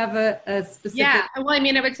 Dana, do you have a specific? Yeah, well, I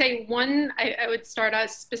mean, I would say I would start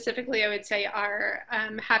us specifically, I would say our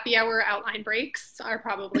happy hour outline breaks are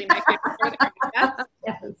probably my favorite part.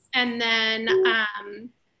 Yes. And then,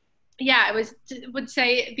 I would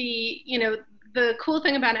say the cool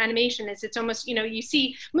thing about animation is it's almost, you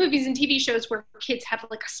see movies and TV shows where kids have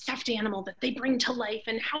like a stuffed animal that they bring to life,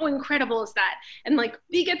 and how incredible is that? And like,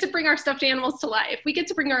 we get to bring our stuffed animals to life. We get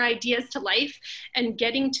to bring our ideas to life, and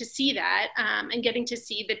getting to see that and getting to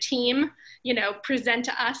see the team, present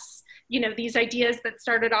to us, these ideas that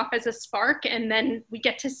started off as a spark, and then we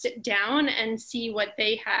get to sit down and see what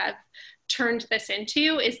they have turned this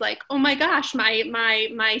into is like, oh my gosh,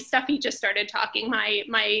 my stuffy just started talking.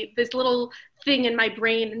 This little thing in my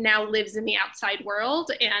brain now lives in the outside world,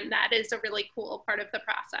 and that is a really cool part of the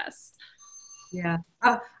process. Yeah,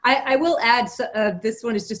 I will add, this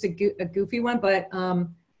one is just a goofy one, but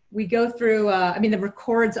we go through, the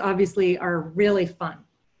records obviously are really fun.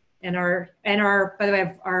 And our by the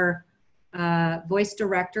way, our voice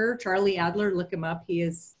director, Charlie Adler, look him up. He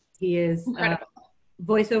is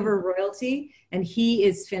voiceover royalty, and he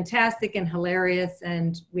is fantastic and hilarious,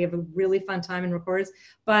 and we have a really fun time in records.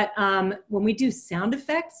 But when we do sound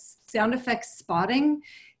effects spotting,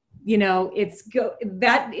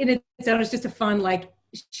 that in its own is just a fun, like,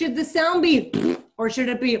 should the sound be or should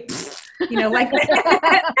it be like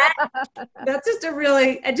that's just a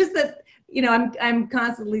really, I'm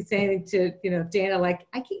constantly saying to Dana, like,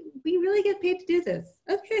 we really get paid to do this.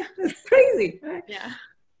 Okay, that's crazy. Yeah.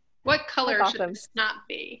 What color should the snot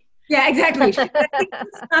be? Yeah, exactly. The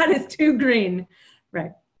snot is too green.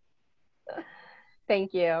 Right.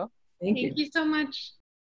 Thank you. Thank you so much.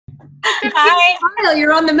 Hi.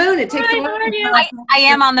 You're on the moon. It takes a while. I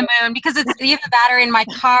am on the moon because you have a battery in my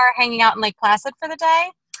car hanging out in Lake Placid for the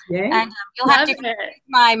day. Yeah. And you'll have to get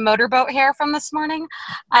my motorboat hair from this morning.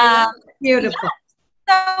 Beautiful.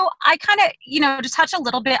 Yeah. So I kind of, to touch a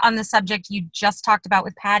little bit on the subject you just talked about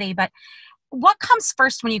with Patty, but what comes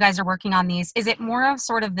first when you guys are working on these? Is it more of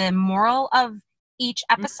sort of the moral of each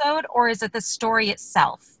episode, or is it the story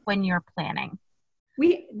itself when you're planning?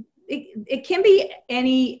 It can be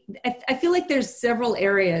any. I feel like there's several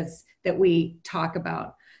areas that we talk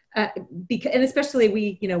about, and especially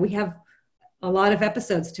we have a lot of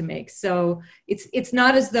episodes to make, so it's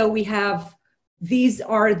not as though we have, these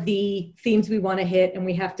are the themes we want to hit and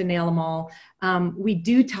we have to nail them all. We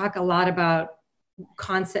do talk a lot about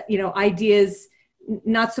concept, ideas,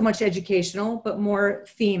 not so much educational, but more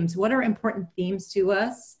themes. What are important themes to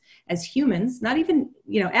us as humans? Not even,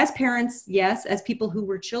 as parents, yes, as people who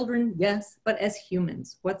were children, yes, but as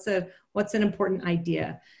humans, what's an important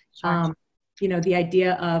idea? Sure. The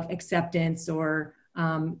idea of acceptance or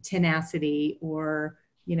tenacity or,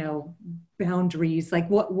 boundaries, like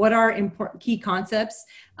what are important key concepts.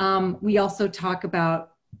 We also talk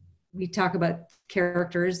about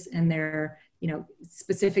characters and their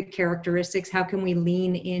specific characteristics. How can we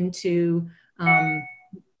lean into,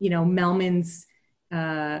 Melman's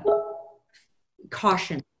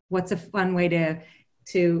caution? What's a fun way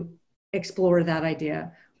to explore that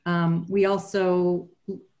idea? We also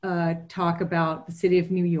talk about the city of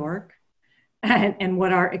New York and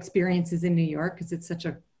what our experience is in New York, because it's such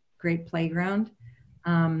a great playground.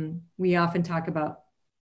 We often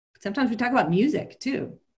sometimes we talk about music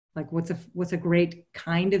too. Like what's a great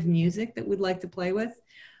kind of music that we'd like to play with?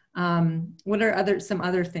 What are some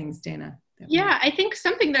other things, Dana? Yeah, I think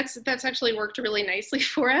something that's actually worked really nicely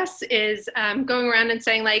for us is going around and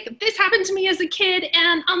saying, like, this happened to me as a kid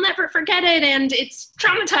and I'll never forget it and it's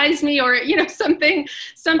traumatized me, or something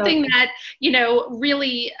that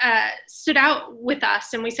really stood out with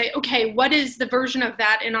us, and we say, okay, what is the version of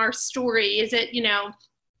that in our story? Is it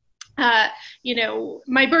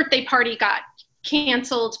my birthday party got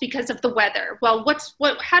canceled because of the weather? Well,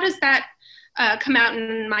 how does that come out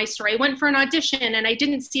in my story? I went for an audition and I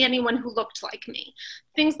didn't see anyone who looked like me.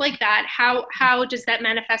 Things like that. How does that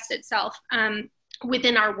manifest itself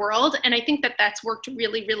within our world? And I think that that's worked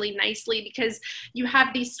really, really nicely, because you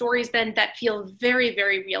have these stories then that feel very,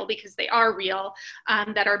 very real, because they are real,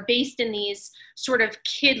 that are based in these sort of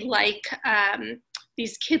kid-like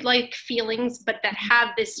these kid-like feelings, but that have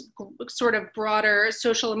this sort of broader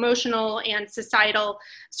social, emotional, and societal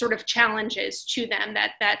sort of challenges to them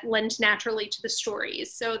that lend naturally to the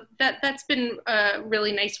stories. So that's been a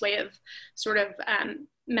really nice way of sort of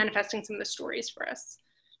manifesting some of the stories for us.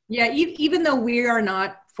 Yeah, even though we are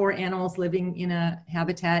not for animals living in a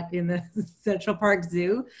habitat in the Central Park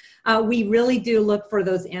Zoo, we really do look for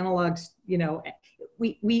those analogs. You know,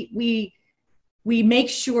 we make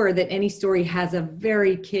sure that any story has a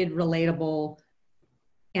very kid relatable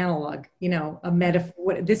analog, you know, a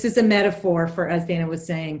metaphor. This is a metaphor for, as Dana was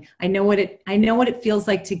saying, I know what it feels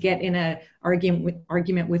like to get in a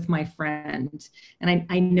argument with my friend. And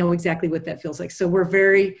I know exactly what that feels like. So we're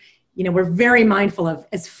very mindful of,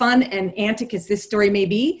 as fun and antic as this story may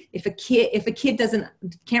be, if a kid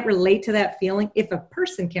can't relate to that feeling, if a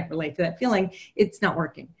person can't relate to that feeling, it's not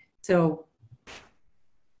working. So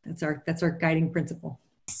that's our guiding principle.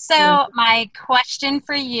 So my question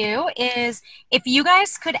for you is, if you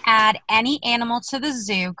guys could add any animal to the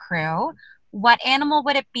zoo crew, what animal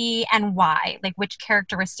would it be and why? Like, which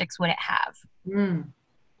characteristics would it have?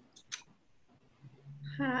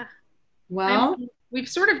 Well, we've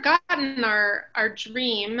sort of gotten our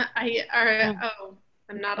dream. I'm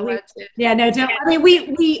not allowed to. Yeah, no, don't. I mean,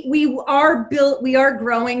 we are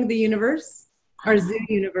growing the universe, our zoo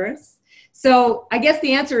universe. So I guess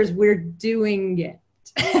the answer is we're doing it.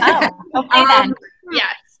 Oh, okay then.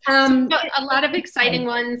 Yes. So a lot of exciting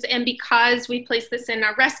ones, and because we place this in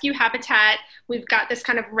our rescue habitat, we've got this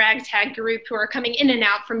kind of ragtag group who are coming in and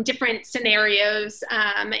out from different scenarios,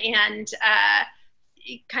 and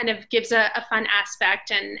it kind of gives a fun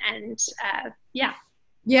aspect, and yeah.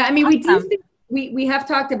 Yeah, I mean, Awesome. we have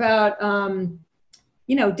talked about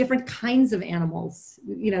different kinds of animals,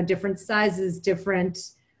 different sizes, different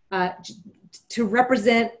to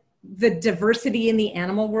represent the diversity in the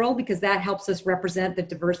animal world, because that helps us represent the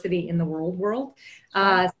diversity in the world.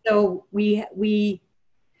 So we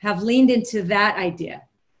have leaned into that idea.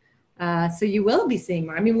 So you will be seeing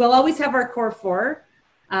more. I mean, we'll always have our core four,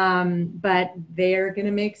 but they're going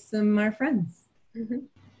to make some our friends. Mm-hmm.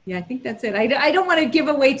 Yeah, I think that's it. I don't want to give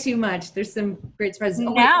away too much. There's some great surprises.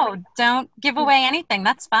 No, don't give away anything.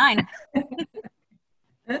 That's fine.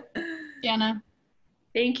 Jana.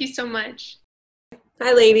 Thank you so much.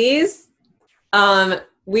 Hi, ladies.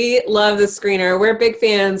 We love the screener. We're big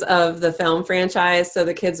fans of the film franchise, so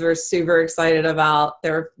the kids were super excited about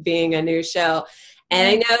there being a new show. And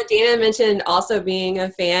I know Dana mentioned also being a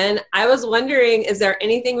fan. I was wondering, is there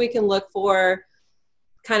anything we can look for,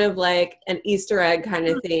 kind of like an Easter egg kind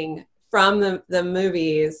of thing from the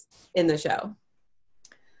movies in the show?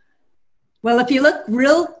 Well, if you look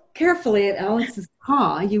real carefully at Alex's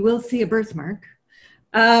paw, you will see a birthmark.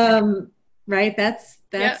 Right, that's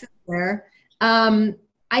yep. There.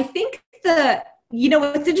 I think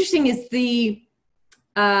what's interesting is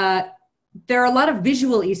there are a lot of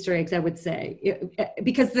visual Easter eggs, I would say,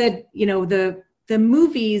 because the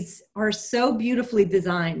movies are so beautifully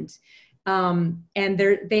designed, and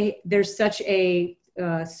there's such a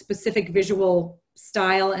specific visual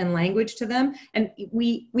style and language to them, and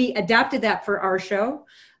we adapted that for our show.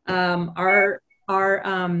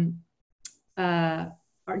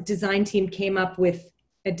 Our design team came up with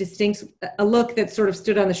a look that sort of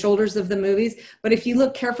stood on the shoulders of the movies. But if you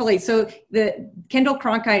look carefully, so Kendall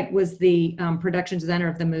Cronkite was the production designer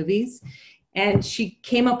of the movies, and she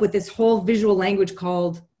came up with this whole visual language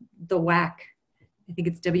called the WACK. I think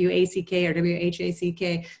it's W-A-C-K or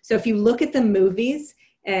W-H-A-C-K. So if you look at the movies,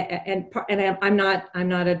 and I'm not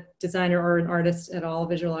a designer or an artist at all, a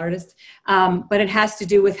visual artist, but it has to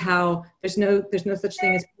do with how there's no such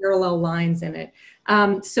thing as parallel lines in it.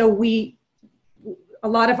 So a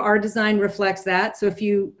lot of our design reflects that. So if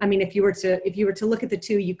you were to look at the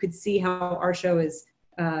two, you could see how our show is,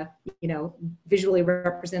 visually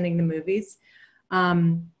representing the movies.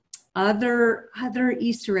 Other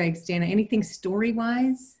Easter eggs, Dana, anything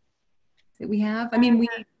story-wise that we have? I mean,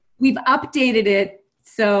 we've updated it.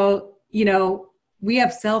 So, we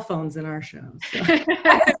have cell phones in our show. So,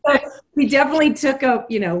 so we definitely took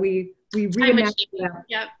we reimagined it.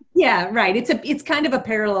 Yep. Yeah, right. It's kind of a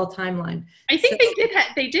parallel timeline. I think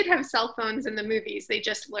they did have cell phones in the movies. They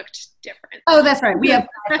just looked different. Oh, that's right. We have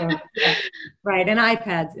iPhones, yeah. Right, and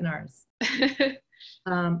iPads in ours.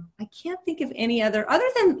 I can't think of any other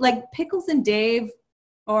than like Pickles and Dave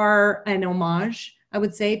are an homage, I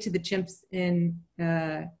would say, to the chimps in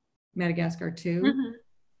Madagascar too.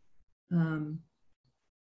 Mm-hmm.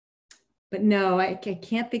 no, I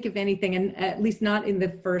can't think of anything, and at least not in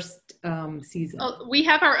the first season. Oh,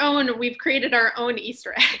 we've created our own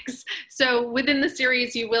Easter eggs. So within the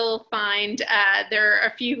series, you will find there are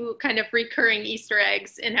a few kind of recurring Easter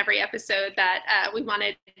eggs in every episode that we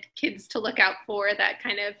wanted kids to look out for, that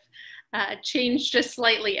kind of change just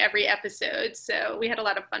slightly every episode. So we had a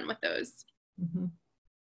lot of fun with those. Mm-hmm.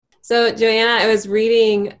 So Johanna, I was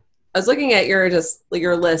looking at your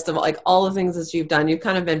list of like all the things that you've done. You've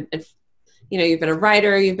kind of been, you've been a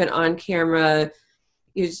writer, you've been on camera,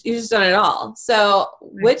 you've just done it all. So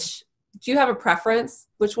do you have a preference?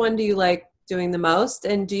 Which one do you like doing the most?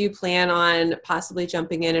 And do you plan on possibly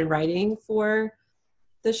jumping in and writing for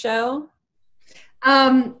the show?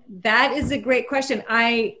 That is a great question.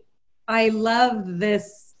 I love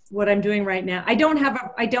what I'm doing right now. I don't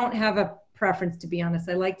have a preference, to be honest.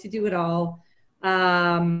 I like to do it all. As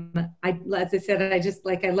I said, I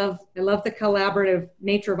love the collaborative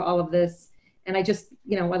nature of all of this. And I just,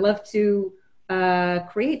 I love to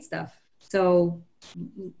create stuff. So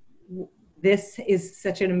this is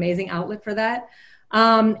such an amazing outlet for that.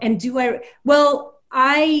 I'm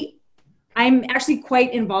actually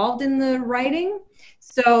quite involved in the writing.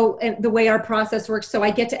 So, and the way our process works, so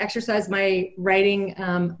I get to exercise my writing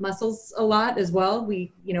muscles a lot as well.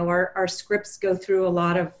 We, our scripts go through a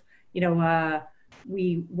lot of,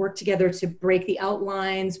 we work together to break the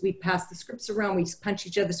outlines. We pass the scripts around. We punch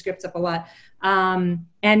each other's scripts up a lot. And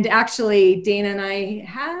actually, Dana and I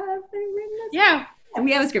have written this. Yeah. And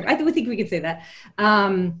we have a script. I think we can say that.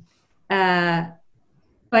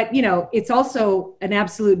 But, it's also an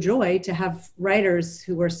absolute joy to have writers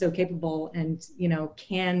who are so capable and,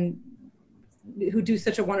 who do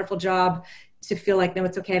such a wonderful job, to feel like, no,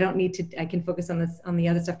 it's okay. I can focus on the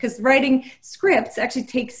other stuff. Because writing scripts actually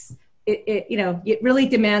takes, it really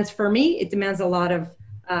demands, for me, it demands a lot of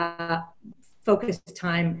focused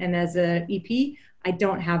time. And as a EP, I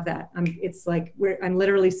don't have that. I'm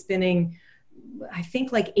literally spinning, I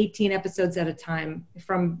think, like 18 episodes at a time,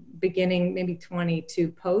 from beginning, maybe 20 to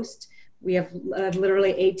post. We have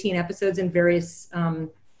literally 18 episodes in various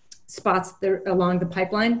spots there along the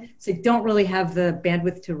pipeline. So I don't really have the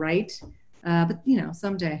bandwidth to write. But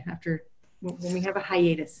someday, after, when we have a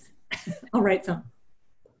hiatus, I'll write some.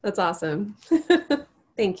 That's awesome.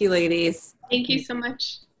 Thank you, ladies. Thank you so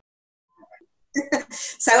much.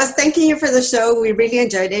 So I was thanking you for the show. We really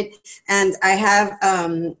enjoyed it. And I have,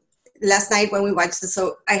 last night when we watched it,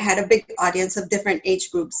 so I had a big audience of different age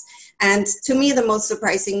groups. And to me, the most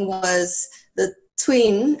surprising was the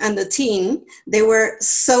tween and the teen. They were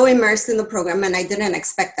so immersed in the program, and I didn't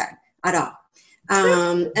expect that at all.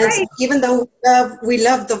 And so even though we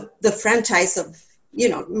love the franchise of,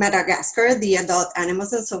 Madagascar, the adult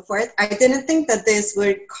animals and so forth, I didn't think that this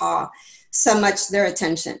would call so much their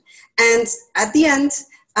attention. And at the end,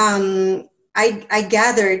 I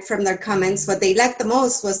gathered from their comments what they liked the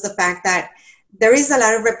most was the fact that there is a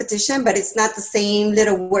lot of repetition, but it's not the same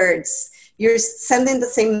little words. You're sending the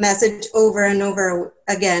same message over and over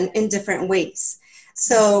again in different ways.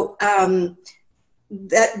 So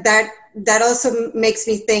that also makes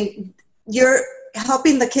me think you're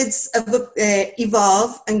helping the kids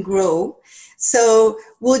evolve and grow. So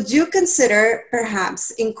would you consider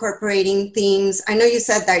perhaps incorporating themes? I know you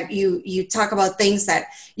said that you talk about things that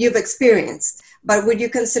you've experienced, but would you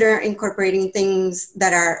consider incorporating things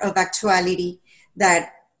that are of actuality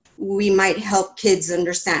that we might help kids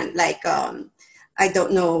understand? Like, I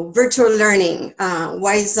don't know, virtual learning.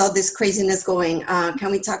 Why is all this craziness going?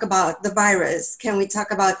 Can we talk about the virus? Can we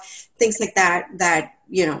talk about things like that,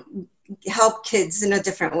 help kids in a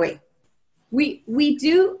different way? We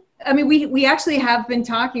do. I mean, we actually have been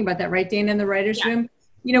talking about that, right, Dana, in the writer's room?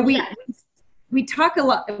 We talk a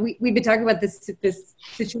lot. We've been talking about this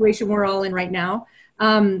situation we're all in right now.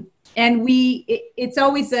 And it's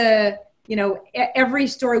always every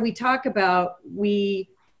story we talk about, we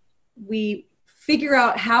figure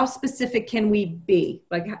out how specific can we be,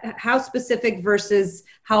 like how specific versus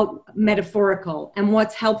how metaphorical, and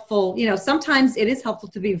what's helpful. Sometimes it is helpful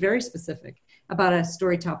to be very specific about a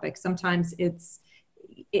story topic. Sometimes it's,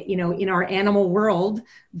 in our animal world,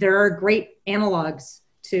 there are great analogs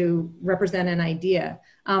to represent an idea.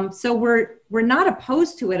 So we're not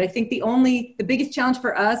opposed to it. I think the biggest challenge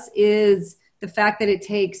for us is the fact that it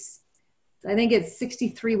takes, I think it's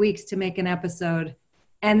 63 weeks to make an episode.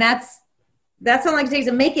 And that's how long it takes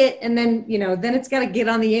to make it. And then, then it's got to get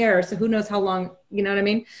on the air. So who knows how long, you know what I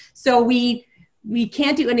mean? So we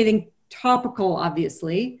can't do anything topical,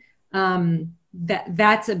 obviously.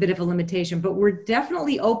 That's a bit of a limitation, but we're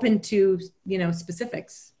definitely open to,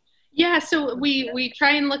 specifics. Yeah, so we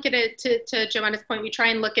try and look at it, to Joanna's point, we try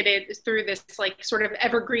and look at it through this like sort of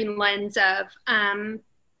evergreen lens of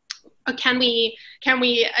can we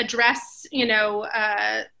address, you know,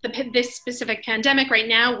 this specific pandemic right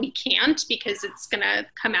now? We can't, because it's gonna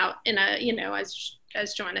come out in a, you know,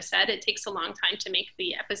 as Johanna said, it takes a long time to make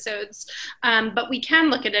the episodes. But we can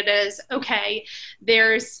look at it as, okay,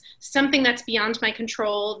 there's something that's beyond my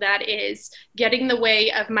control that is getting in the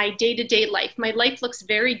way of my day-to-day life. My life looks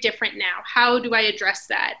very different now. How do I address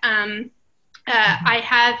that? I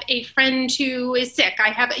have a friend who is sick.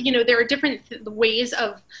 I have, you know, there are different ways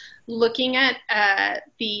of looking at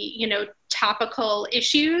the, you know, topical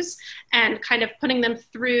issues and kind of putting them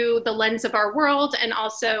through the lens of our world, and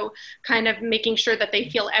also kind of making sure that they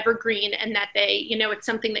feel evergreen and that they, you know, it's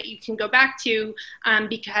something that you can go back to,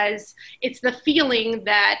 because it's the feeling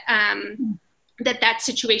that that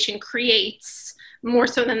situation creates more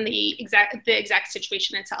so than the exact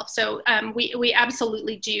situation itself. So we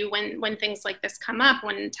absolutely do, when things like this come up,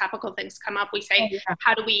 when topical things come up, we say,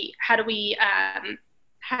 how do we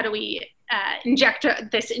inject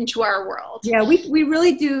this into our world? Yeah, we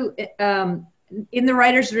really do, in the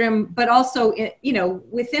writer's room, but also, you know,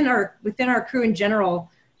 within our crew in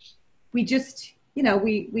general. We just, you know,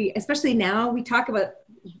 we especially now, we talk about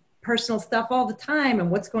personal stuff all the time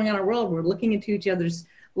and what's going on in our world. We're looking into each other's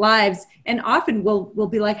lives, and often we'll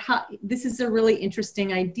be like, this is a really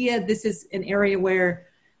interesting idea. This is an area where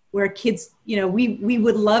kids, you know, we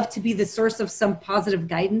would love to be the source of some positive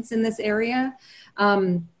guidance in this area.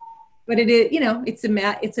 But it is, you know, it's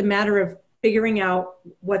a matter of figuring out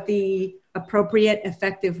what the appropriate,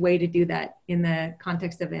 effective way to do that in the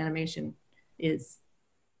context of animation is.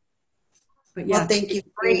 But yeah. Well, thank you.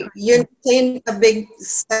 You entertain a big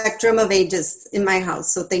spectrum of ages in my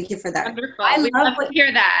house, so thank you for that. Wonderful. I love to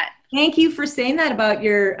hear that. Thank you for saying that about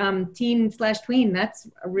your teen/tween. That's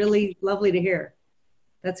really lovely to hear.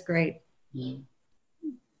 That's great.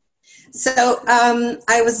 So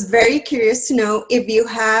I was very curious to know if you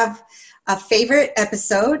have a favorite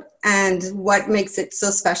episode and what makes it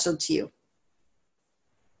so special to you.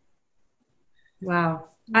 Wow.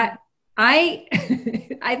 I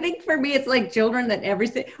think for me, it's like children, that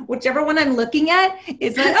whichever one I'm looking at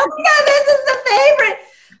is like, oh my God, this is the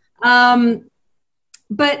favorite.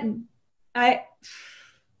 But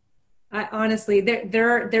I honestly,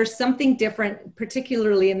 there's something different,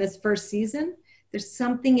 particularly in this first season. There's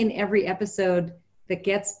something in every episode that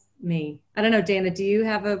gets me. I don't know, Dana, do you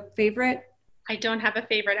have a favorite? I don't have a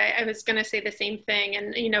favorite. I was going to say the same thing.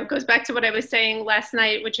 And, you know, it goes back to what I was saying last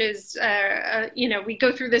night, which is, you know, we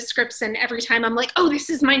go through the scripts and every time I'm like, oh, this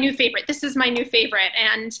is my new favorite. This is my new favorite.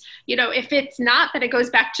 And, you know, if it's not, then it goes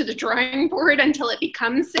back to the drawing board until it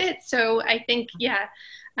becomes it. So I think, yeah,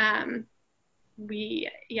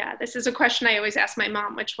 this is a question I always ask my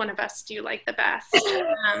mom, which one of us do you like the best?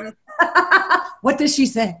 What does she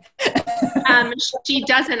say? She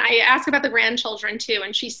doesn't. I ask about the grandchildren too,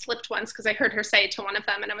 and she slipped once because I heard her say it to one of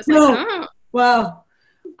them, and I was like, oh. Well,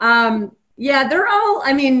 yeah, they're all,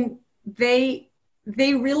 I mean, they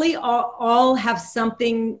really all have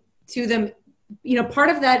something to them. You know, part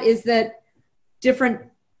of that is that different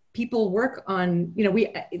people work on, you know,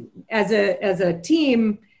 we, as a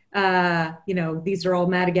team, you know, these are all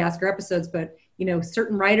Madagascar episodes, but, you know,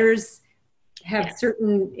 certain writers have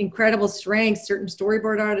certain incredible strengths, certain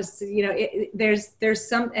storyboard artists, you know, there's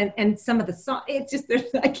some, and some of the songs, it's just,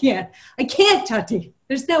 I can't, Tati.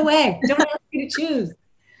 There's no way. Don't ask me to choose.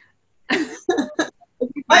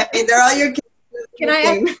 They're all your kids. Can I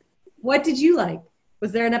ask, what did you like?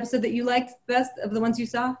 Was there an episode that you liked best of the ones you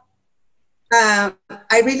saw? I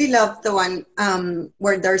really loved the one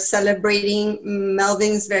where they're celebrating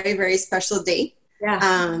Melvin's very, very special day.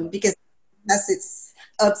 Yeah. Because that's its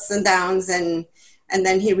ups and downs, and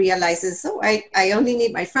then he realizes, oh, I only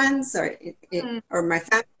need my friends or my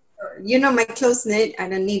family, or, you know, my close knit. I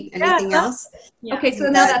don't need anything else. Yeah. Okay, so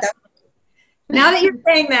now that you're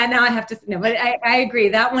saying that, now I have to know. But I agree.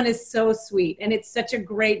 That one is so sweet, and it's such a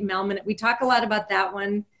great Melman. We talk a lot about that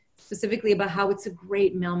one, specifically about how it's a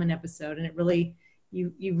great Melman episode, and it really,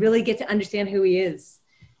 you really get to understand who he is.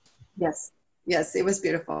 Yes, it was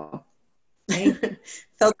beautiful. Right.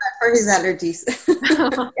 Felt bad for his allergies.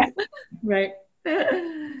 Right.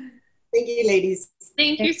 Thank you, ladies.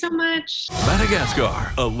 Thank you so much.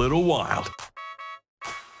 Madagascar, a little wild.